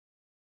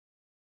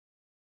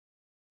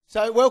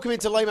So welcome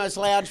into Lehmo's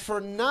Lounge for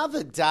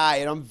another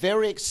day, and I'm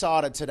very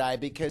excited today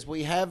because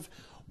we have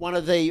one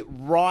of the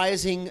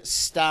rising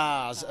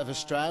stars of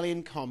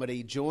Australian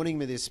comedy joining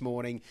me this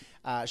morning.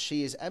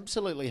 She is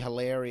absolutely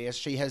hilarious.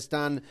 She has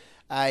done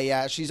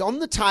she's on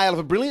the tail of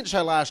a brilliant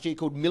show last year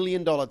called $1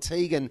 Million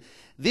Tegan.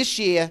 This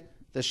year,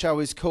 the show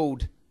is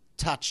called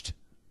Touched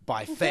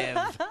by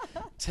Fev.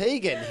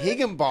 Tegan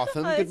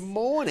Higginbotham, good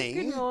morning.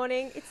 Good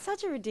morning. It's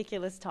such a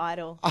ridiculous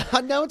title.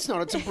 No, it's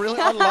not. It's a brilliant.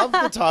 I love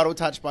the title,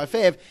 Touched by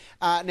Fev.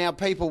 Now,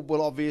 people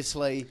will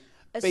obviously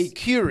be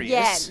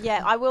curious.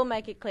 Yeah. I will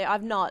make it clear.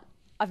 I've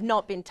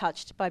not been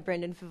touched by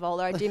Brendan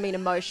Favola. I do mean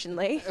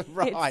emotionally.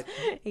 Right.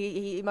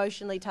 He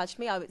emotionally touched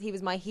me. He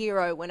was my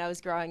hero when I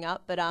was growing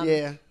up, but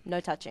no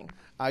touching.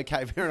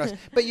 Okay, very nice.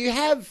 But you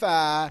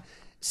have.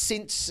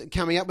 Since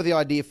coming up with the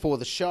idea for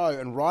the show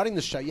and writing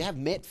the show, you have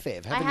met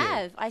Fev, haven't you? I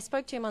have. I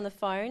spoke to him on the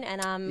phone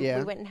and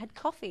we went and had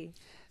coffee.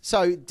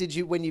 So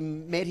when you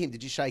met him,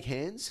 did you shake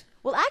hands?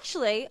 Well,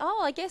 actually,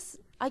 I guess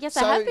I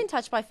have been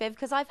touched by Fev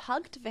because I've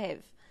hugged Fev.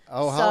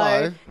 Oh,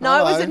 hello.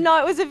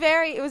 It was a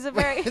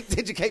very.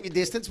 Did you keep your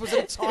distance? Was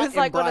it a tight It was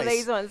like embrace? one of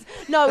these ones.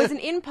 No, it was an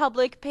in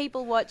public,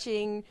 people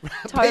watching,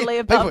 totally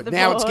above the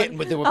now board. It's getting.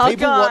 There were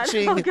people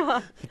watching. Oh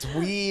God. It's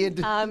weird.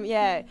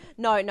 Yeah.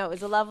 No, it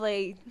was a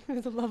lovely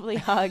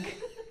hug.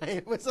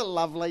 It was a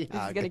lovely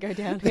hug. This is going to go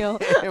downhill.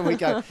 Here we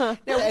go.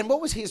 Now, and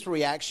what was his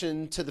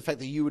reaction to the fact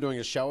that you were doing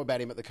a show about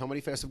him at the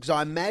Comedy Festival? Because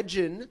I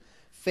imagine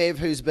Fev,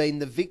 who's been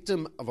the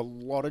victim of a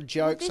lot of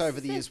jokes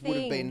over the years, would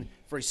have been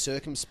very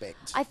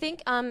circumspect. I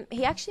think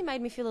he actually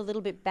made me feel a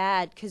little bit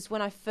bad because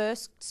when I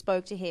first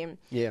spoke to him,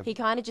 he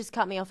kind of just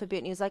cut me off a bit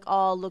and he was like,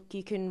 oh, look,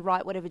 you can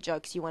write whatever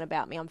jokes you want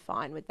about me. I'm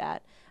fine with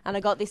that. And I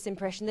got this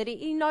impression that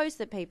he knows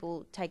that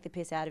people take the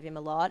piss out of him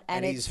a lot.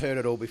 And he's heard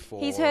it all before.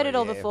 He's heard it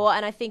all before.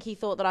 And I think he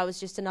thought that I was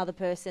just another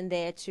person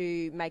there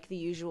to make the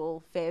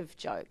usual Fev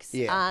jokes.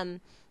 Yeah.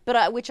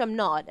 But which I'm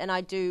not, and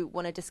I do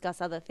want to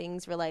discuss other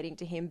things relating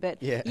to him. But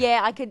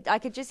I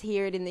could just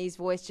hear it in his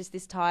voice, just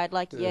this tired,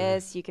 like,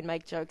 yes, you can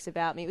make jokes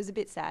about me. It was a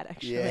bit sad,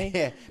 actually.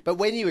 Yeah. But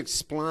when you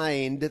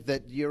explained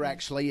that you're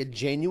actually a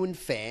genuine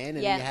fan and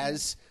he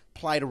has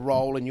played a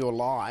role in your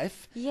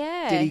life,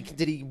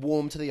 did he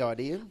warm to the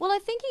idea? Well, I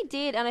think he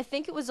did, and I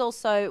think it was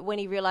also when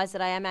he realised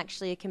that I am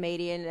actually a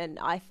comedian, and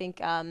I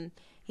think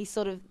he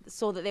sort of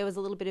saw that there was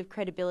a little bit of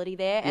credibility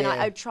there. And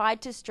I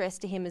tried to stress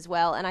to him as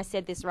well, and I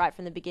said this right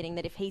from the beginning,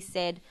 that if he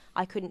said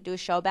I couldn't do a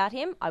show about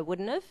him, I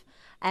wouldn't have.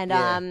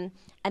 And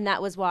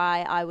that was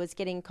why I was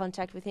getting in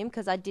contact with him,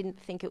 because I didn't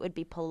think it would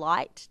be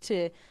polite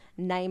to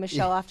name a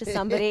show after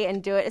somebody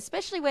and do it,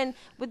 especially when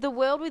with the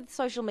world with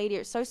social media,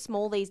 it's so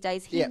small these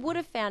days. He would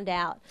have found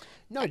out.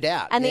 No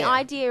doubt. And the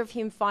idea of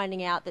him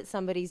finding out that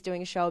somebody's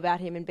doing a show about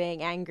him and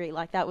being angry,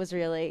 like, that was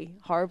really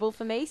horrible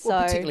for me.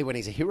 Well, particularly when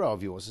he's a hero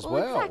of yours as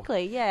well.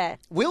 Exactly, yeah.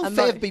 Will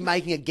Fev be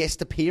making a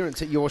guest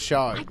appearance at your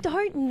show? I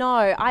don't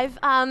know.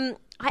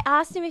 I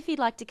asked him if he'd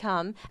like to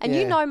come, and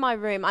you know my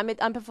room.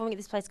 I'm performing at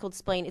this place called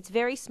Spleen. It's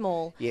very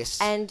small. Yes.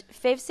 And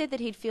Fev said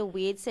that he'd feel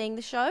weird seeing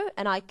the show,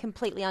 and I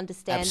completely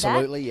understand that.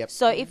 Absolutely, yep.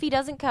 So if he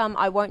doesn't come,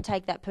 I won't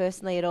take that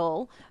personally at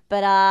all.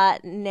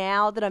 But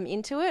now that I'm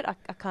into it,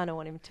 I kind of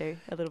want him to,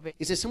 a little bit.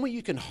 Is there somewhere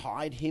you can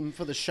hide him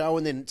for the show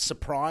and then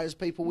surprise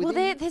people with him?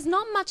 Well, there's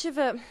not much of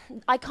a...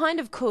 I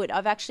kind of could.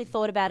 I've actually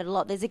thought about it a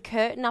lot. There's a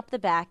curtain up the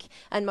back,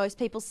 and most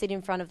people sit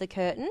in front of the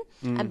curtain.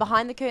 And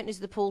behind the curtain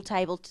is the pool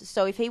table.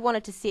 So if he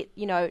wanted to sit,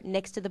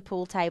 next to the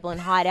pool table and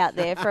hide out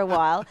there for a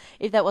while,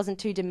 if that wasn't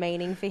too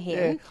demeaning for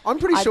him... Yeah. I'm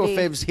pretty sure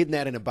Fev's hidden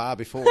out in a bar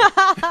before.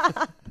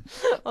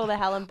 Or the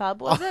Hallam pub,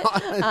 was it?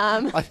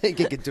 I think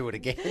he could do it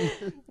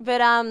again.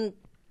 But...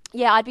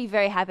 yeah, I'd be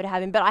very happy to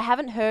have him, but I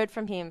haven't heard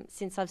from him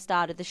since I've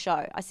started the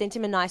show. I sent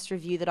him a nice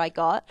review that I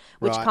got,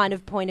 which kind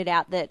of pointed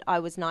out that I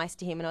was nice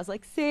to him, and I was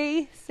like,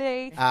 see.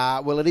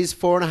 Well, it is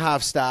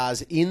 4.5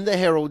 stars in the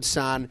Herald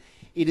Sun.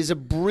 It is a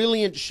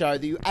brilliant show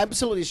that you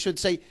absolutely should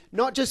see,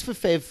 not just for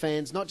Fev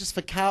fans, not just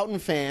for Carlton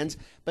fans,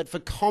 but for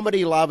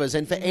comedy lovers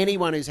and for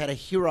anyone who's had a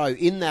hero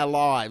in their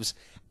lives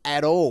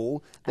at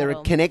all. There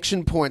are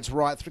connection points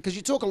right through, because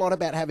you talk a lot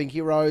about having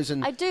heroes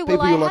and I do. people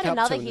Well, you I look had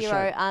up to another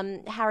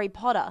hero, Harry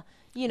Potter.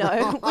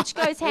 Which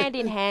goes hand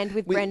in hand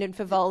with Brendan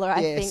Favola,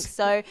 I think.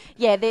 So,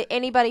 yeah,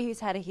 anybody who's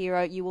had a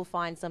hero, you will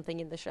find something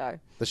in the show.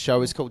 The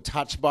show is called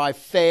Touched by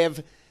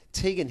Fev.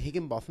 Tegan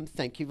Higginbotham,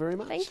 thank you very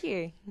much. Thank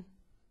you.